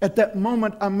 at that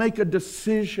moment I make a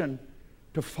decision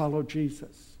to follow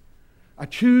Jesus. I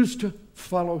choose to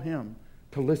follow Him,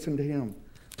 to listen to Him,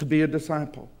 to be a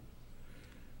disciple.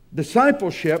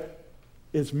 Discipleship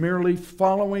is merely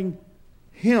following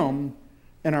Him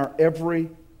in our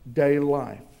everyday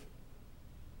life.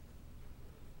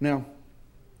 Now,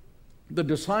 the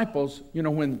disciples,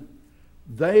 when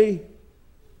they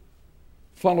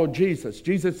followed Jesus,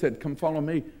 Jesus said, "Come follow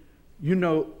me."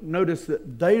 Notice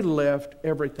that they left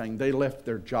everything. They left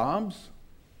their jobs.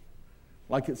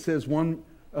 Like it says,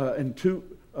 two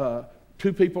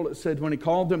people, it said when He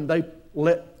called them, they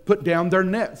put down their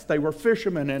nets. They were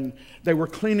fishermen and they were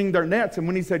cleaning their nets. And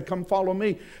when He said, "Come follow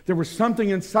me," there was something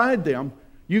inside them.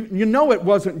 You know it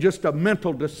wasn't just a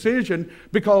mental decision,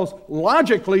 because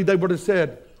logically they would have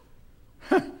said,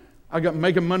 I got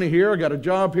making money here, I got a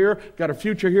job here, got a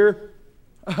future here.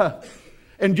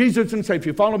 And Jesus didn't say, "If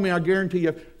you follow me, I guarantee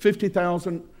you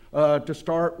 $50,000 to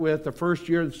start with the first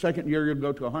year. The second year you'll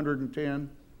go to 110.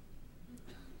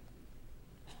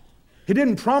 He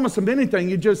didn't promise them anything.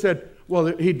 He just said, well,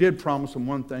 He did promise them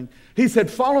one thing. He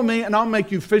said, "Follow me and I'll make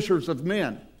you fishers of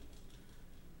men."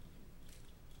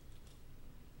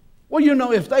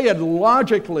 Well, if they had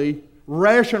logically,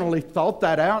 rationally thought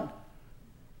that out,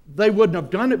 they wouldn't have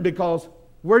done it, because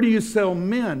where do you sell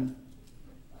men?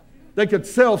 They could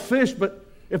sell fish, but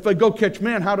if they go catch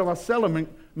men, how do I sell them and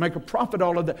make a profit,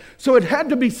 all of that? So it had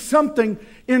to be something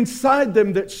inside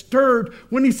them that stirred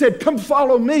when He said, "Come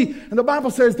follow me." And the Bible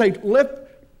says they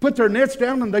put their nets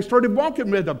down and they started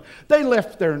walking with Him. They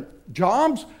left their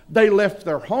jobs. They left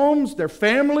their homes, their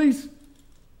families.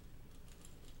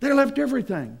 They left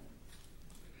everything.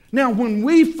 Now, when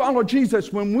we follow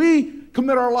Jesus, when we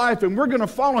commit our life and we're going to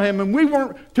follow Him, and we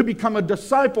want to become a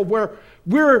disciple where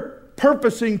we're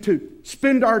purposing to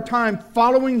spend our time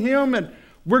following Him, and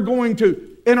we're going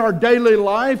to, in our daily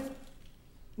life,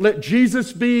 let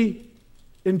Jesus be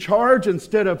in charge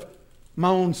instead of my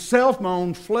own self, my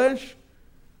own flesh.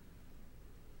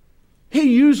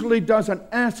 He usually doesn't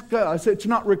ask us, it's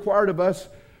not required of us,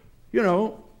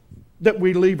 that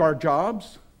we leave our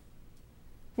jobs.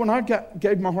 When I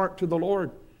gave my heart to the Lord,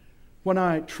 when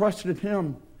I trusted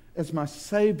Him as my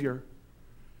Savior,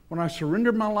 when I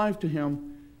surrendered my life to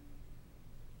Him,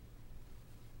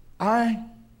 I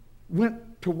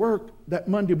went to work that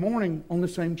Monday morning on the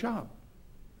same job.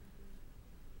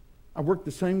 I worked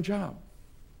the same job.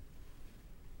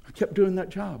 I kept doing that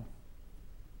job.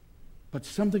 But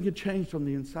something had changed on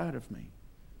the inside of me.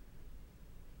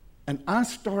 And I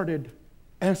started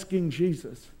asking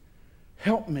Jesus,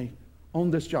 "Help me on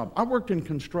this job." I worked in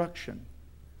construction.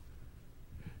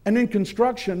 And in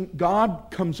construction, God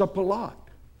comes up a lot.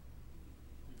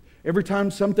 Every time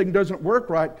something doesn't work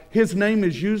right, His name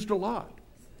is used a lot.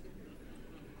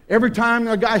 Every time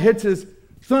a guy hits his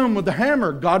thumb with a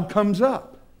hammer, God comes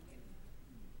up.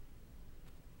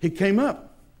 He came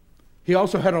up. He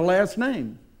also had a last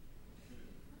name.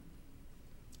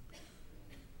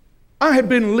 I had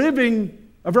been living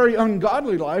a very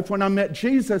ungodly life when I met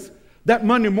Jesus. That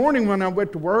Monday morning when I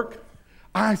went to work,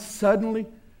 I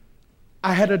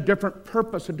had a different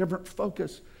purpose, a different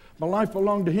focus. My life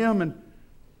belonged to Him, and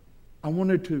I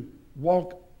wanted to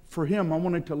walk for Him. I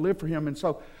wanted to live for Him. And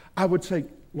so I would say,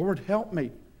 "Lord, help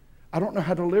me. I don't know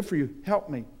how to live for You. Help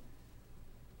me."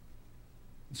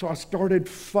 So I started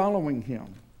following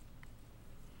Him.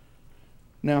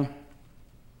 Now,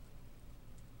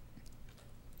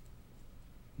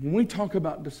 when we talk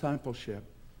about discipleship,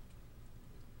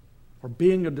 or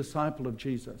being a disciple of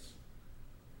Jesus,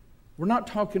 we're not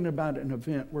talking about an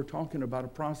event. We're talking about a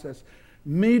process.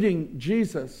 Meeting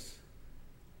Jesus,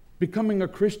 becoming a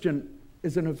Christian,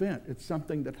 is an event. It's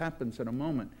something that happens in a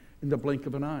moment, in the blink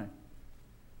of an eye.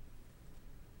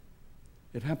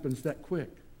 It happens that quick.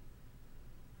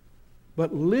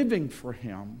 But living for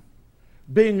Him,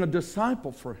 being a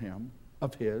disciple for Him,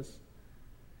 of His,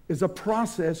 is a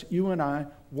process you and I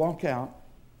walk out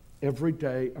every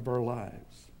day of our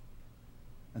lives.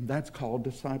 And that's called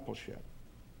discipleship.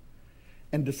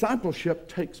 And discipleship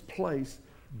takes place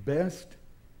best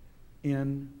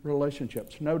in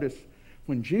relationships. Notice,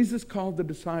 when Jesus called the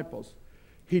disciples,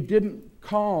 He didn't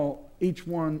call each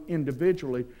one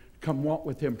individually to come walk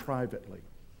with Him privately.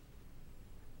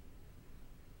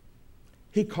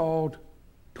 He called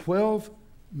 12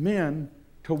 men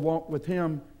to walk with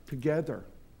Him together.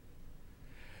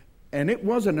 And it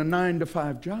wasn't a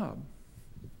 9-to-5 job,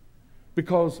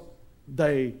 because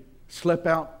they slept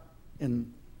out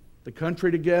in the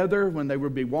country together. When they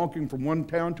would be walking from one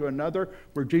town to another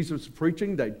where Jesus was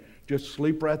preaching, they'd just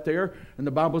sleep right there. And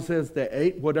the Bible says they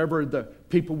ate whatever the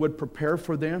people would prepare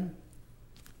for them.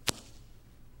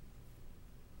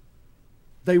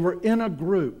 They were in a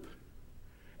group.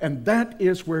 And that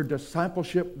is where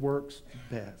discipleship works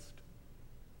best.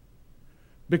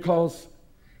 Because,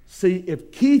 see,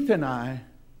 if Keith and I,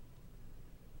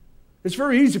 it's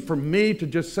very easy for me to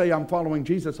just say I'm following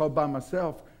Jesus all by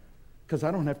myself, because I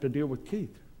don't have to deal with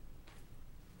Keith.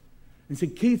 And see,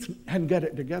 Keith hadn't got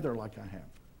it together like I have.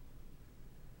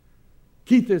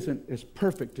 Keith isn't as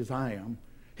perfect as I am.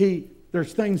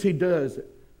 There's things he does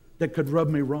that could rub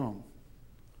me wrong.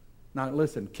 Now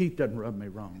listen, Keith doesn't rub me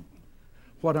wrong.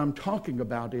 What I'm talking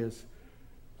about is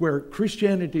where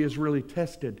Christianity is really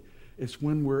tested is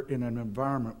when we're in an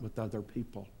environment with other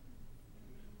people.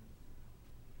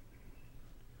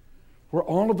 Where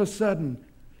all of a sudden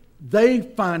they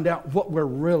find out what we're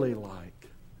really like,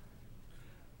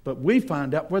 but we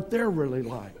find out what they're really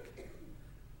like.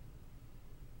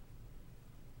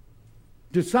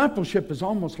 Discipleship is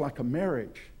almost like a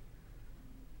marriage.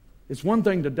 It's one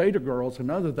thing to date a girl, it's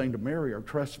another thing to marry her,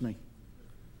 trust me.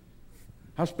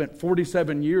 I spent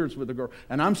 47 years with a girl,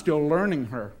 and I'm still learning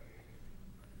her.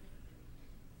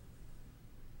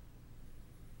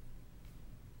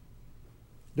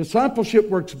 Discipleship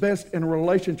works best in a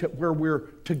relationship where we're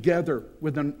together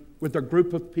with a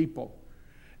group of people.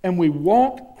 And we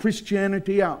walk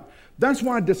Christianity out. That's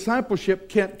why discipleship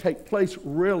can't take place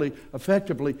really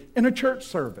effectively in a church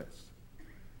service.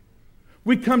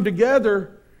 We come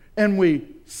together and we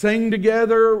sing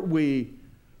together, we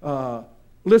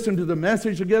listen to the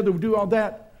message together, we do all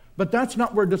that. But that's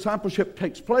not where discipleship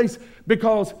takes place,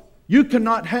 because you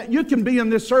can be in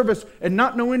this service and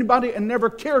not know anybody and never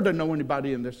care to know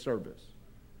anybody in this service.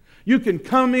 You can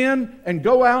come in and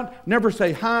go out, never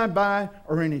say hi, bye,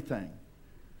 or anything.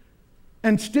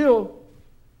 And still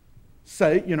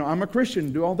say, I'm a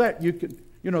Christian, do all that. You can,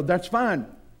 that's fine.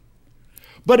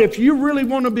 But if you really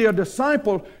want to be a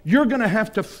disciple, you're going to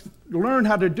have to learn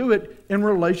how to do it in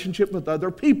relationship with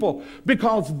other people,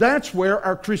 because that's where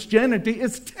our Christianity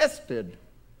is tested,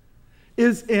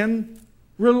 is in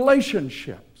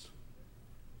relationships.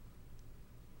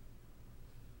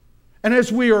 And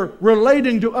as we are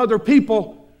relating to other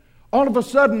people, all of a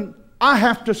sudden I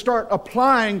have to start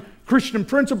applying Christian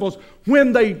principles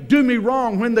when they do me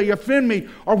wrong, when they offend me,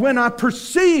 or when I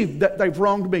perceive that they've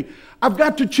wronged me. I've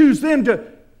got to choose then to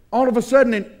all of a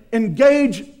sudden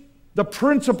engage the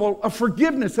principle of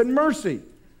forgiveness and mercy.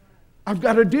 I've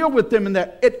got to deal with them in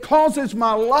that. It causes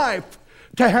my life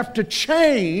to have to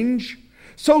change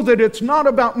so that it's not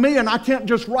about me, and I can't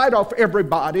just write off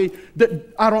everybody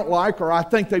that I don't like, or I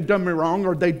think they've done me wrong,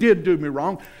 or they did do me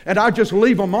wrong, and I just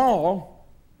leave them all.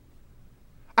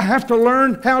 I have to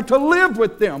learn how to live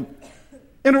with them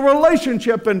in a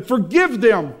relationship and forgive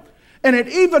them. And it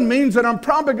even means that I'm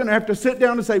probably going to have to sit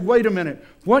down and say, wait a minute,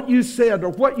 what you said or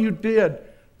what you did,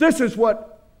 this is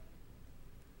what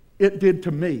it did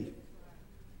to me.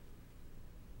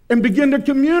 And begin to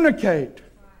communicate.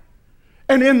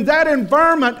 And in that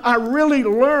environment, I really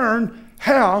learn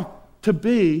how to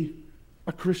be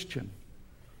a Christian.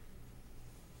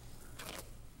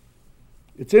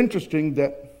 It's interesting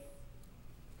that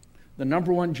the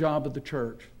number one job of the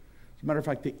church, as a matter of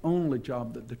fact, the only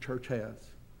job that the church has,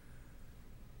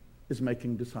 is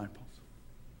making disciples.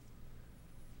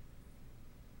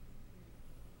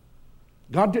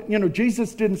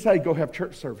 Jesus didn't say, go have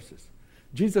church services.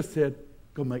 Jesus said,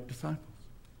 go make disciples.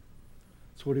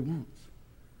 That's what He wants.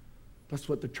 That's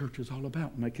what the church is all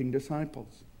about, making disciples.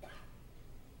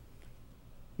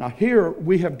 Now here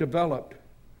we have developed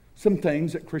some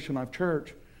things at Christian Life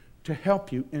Church to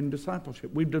help you in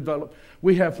discipleship.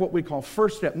 We have what we call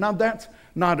First Step. Now that's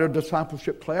not a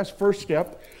discipleship class. First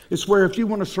Step is where if you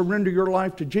want to surrender your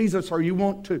life to Jesus, or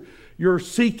you're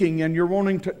seeking and you're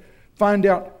wanting to find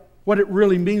out what it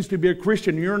really means to be a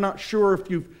Christian, you're not sure if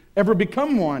you've ever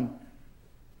become one,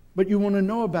 but you want to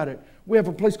know about it. We have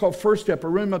a place called First Step, a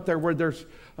room up there where there's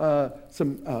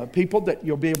some people that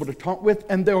you'll be able to talk with,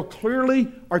 and they'll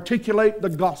clearly articulate the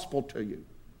gospel to you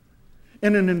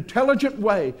in an intelligent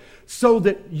way so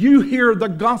that you hear the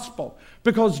gospel.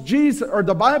 Because Jesus, or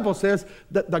the Bible says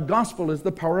that the gospel is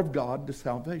the power of God to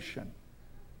salvation.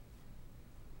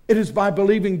 It is by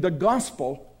believing the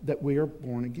gospel that we are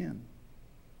born again.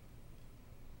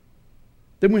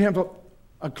 Then we have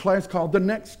a class called The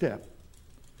Next Step.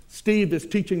 Steve is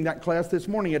teaching that class this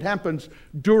morning. It happens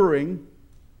during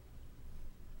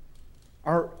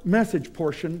our message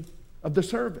portion of the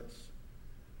service.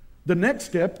 The next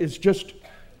step is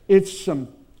it's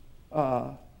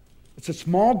a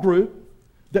small group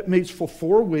that meets for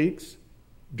 4 weeks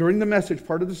during the message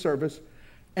part of the service,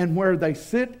 and where they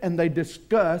sit and they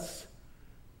discuss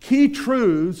key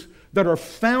truths that are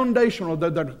foundational,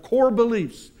 that are core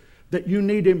beliefs that you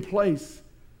need in place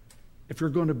if you're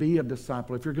going to be a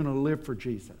disciple, if you're going to live for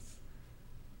Jesus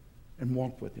and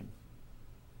walk with Him.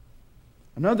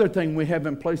 Another thing we have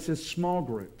in place is small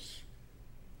groups.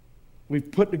 We've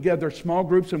put together small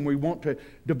groups and we want to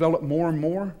develop more and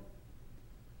more.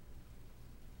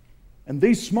 And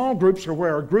these small groups are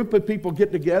where a group of people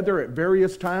get together at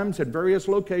various times, at various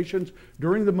locations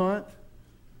during the month.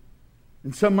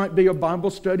 And some might be a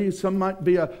Bible study, some might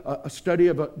be a study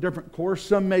of a different course,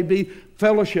 some may be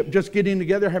fellowship, just getting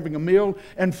together, having a meal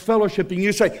and fellowshipping.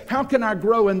 You say, how can I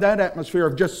grow in that atmosphere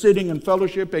of just sitting and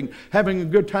fellowshipping, having a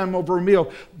good time over a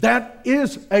meal? That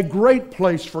is a great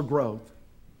place for growth.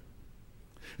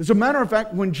 As a matter of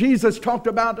fact, when Jesus talked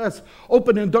about us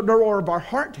opening the door of our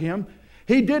heart to Him,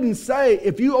 He didn't say,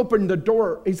 if you open the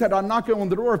door, He said, I'll knock on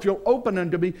the door if you'll open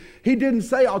unto me. He didn't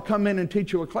say, I'll come in and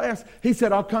teach you a class. He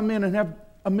said, I'll come in and have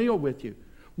a meal with you.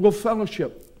 We'll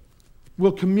fellowship.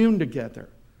 We'll commune together.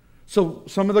 So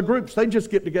some of the groups, they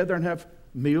just get together and have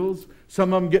meals.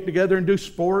 Some of them get together and do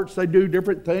sports. They do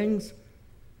different things.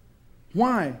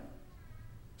 Why?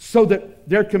 So that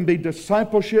there can be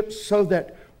discipleship, so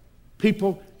that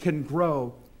people can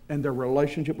grow in their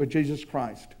relationship with Jesus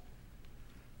Christ.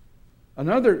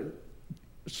 Another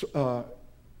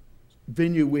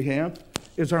venue we have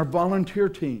is our volunteer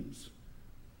teams.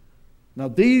 Now,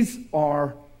 these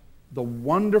are the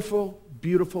wonderful,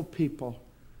 beautiful people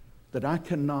that I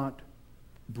cannot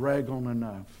brag on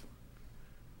enough.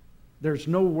 There's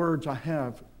no words I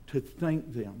have to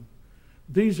thank them.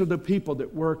 These are the people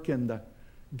that work in the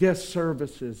guest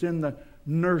services, in the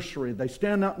nursery. They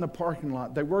stand out in the parking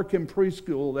lot. They work in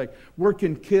preschool. They work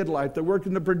in kid life. They work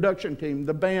in the production team,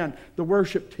 the band, the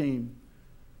worship team.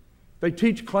 They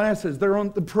teach classes. They're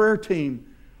on the prayer team.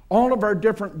 All of our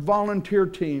different volunteer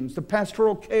teams, the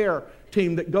pastoral care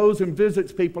team that goes and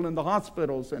visits people in the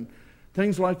hospitals and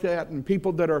things like that, and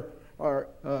people that are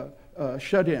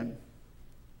shut in.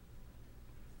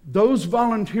 Those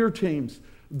volunteer teams,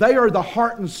 they are the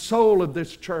heart and soul of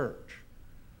this church.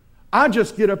 I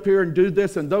just get up here and do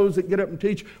this, and those that get up and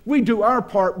teach, we do our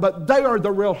part, but they are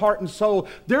the real heart and soul.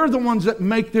 They're the ones that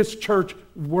make this church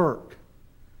work.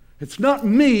 It's not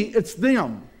me, it's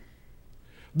them.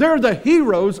 They're the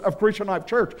heroes of Christian Life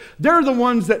Church. They're the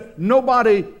ones that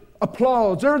nobody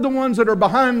applauds. They're the ones that are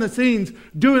behind the scenes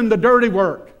doing the dirty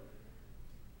work.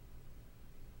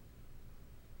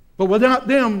 But without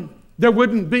them, there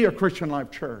wouldn't be a Christian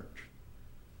Life Church.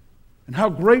 And how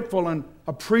grateful and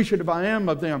appreciative I am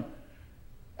of them.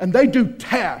 And they do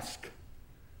task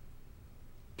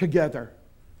together.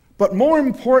 But more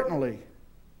importantly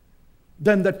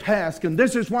than the task, and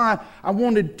this is why I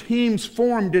wanted teams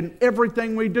formed in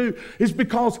everything we do, is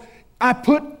because I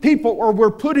put people, or we're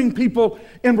putting people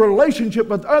in relationship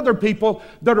with other people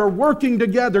that are working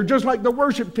together, just like the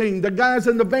worship team, the guys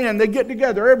in the band, they get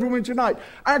together every Wednesday night.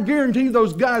 I guarantee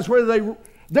those guys,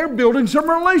 they're building some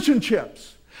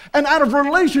relationships. And out of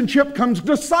relationship comes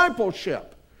discipleship.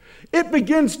 It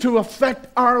begins to affect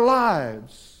our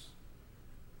lives.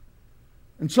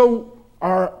 And so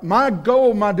my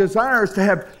goal, my desire is to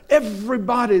have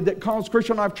everybody that calls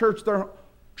Christian Life Church their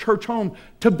church home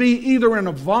to be either in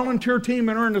a volunteer team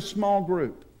or in a small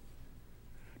group.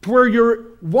 To where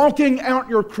you're walking out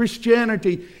your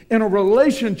Christianity in a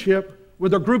relationship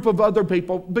with a group of other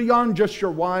people beyond just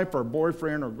your wife or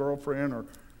boyfriend or girlfriend or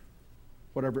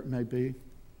whatever it may be.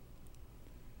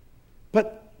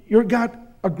 But you've got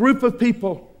a group of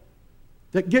people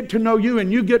that get to know you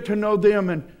and you get to know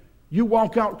them, and you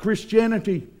walk out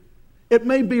Christianity. It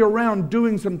may be around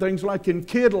doing some things like in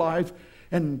kid life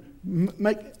and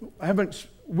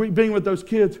being with those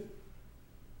kids.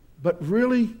 But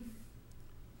really,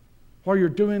 while you're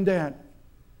doing that,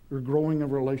 you're growing a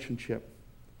relationship.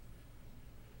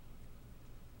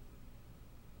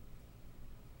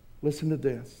 Listen to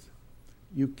this.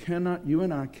 You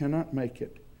and I cannot make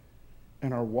it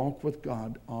in our walk with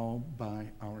God all by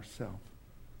ourselves.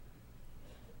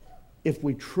 If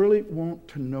we truly want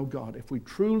to know God, if we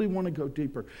truly want to go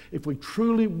deeper, if we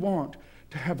truly want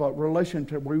to have a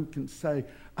relationship where we can say,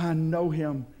 I know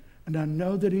him and I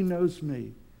know that he knows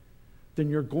me, then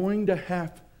you're going to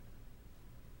have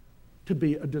to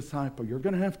be a disciple. You're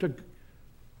going to have to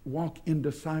walk in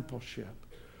discipleship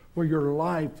where your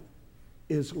life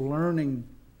is learning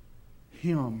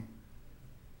him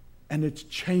and it's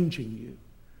changing you.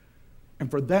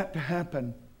 And for that to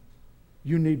happen,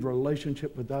 you need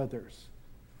relationship with others.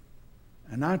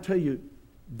 And I tell you,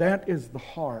 that is the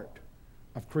heart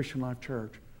of Christian Life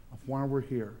Church, of why we're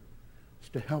here, is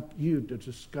to help you to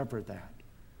discover that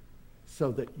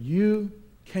so that you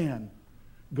can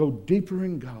go deeper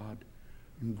in God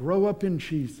and grow up in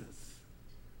Jesus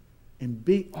and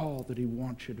be all that he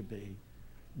wants you to be.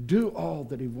 Do all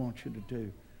that he wants you to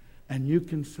do. And you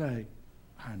can say,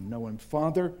 I know him.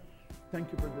 Father,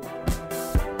 thank you for this.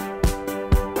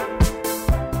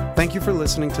 Thank you for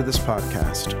listening to this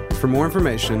podcast. For more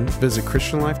information, visit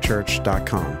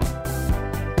ChristianLifeChurch.com.